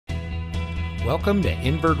Welcome to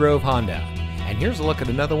Inver Grove Honda, and here's a look at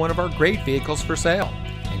another one of our great vehicles for sale,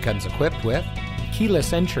 and comes equipped with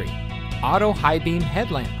keyless entry, auto high beam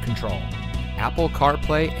headlamp control, Apple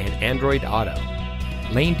CarPlay and Android Auto,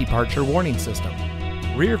 lane departure warning system,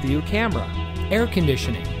 rear view camera, air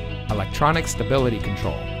conditioning, electronic stability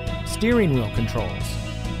control, steering wheel controls,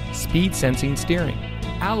 speed sensing steering,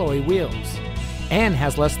 alloy wheels, and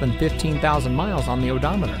has less than 15,000 miles on the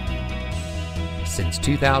odometer. Since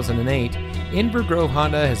 2008, Inver Grove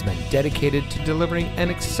Honda has been dedicated to delivering an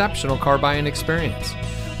exceptional car buying experience.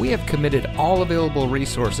 We have committed all available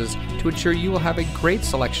resources to ensure you will have a great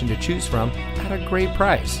selection to choose from at a great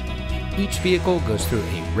price. Each vehicle goes through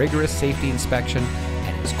a rigorous safety inspection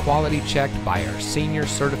and is quality checked by our senior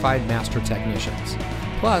certified master technicians.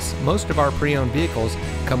 Plus, most of our pre-owned vehicles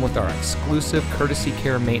come with our exclusive Courtesy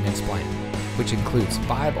Care maintenance plan, which includes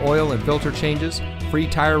 5 oil and filter changes, free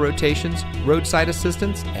tire rotations, roadside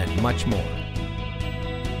assistance, and much more.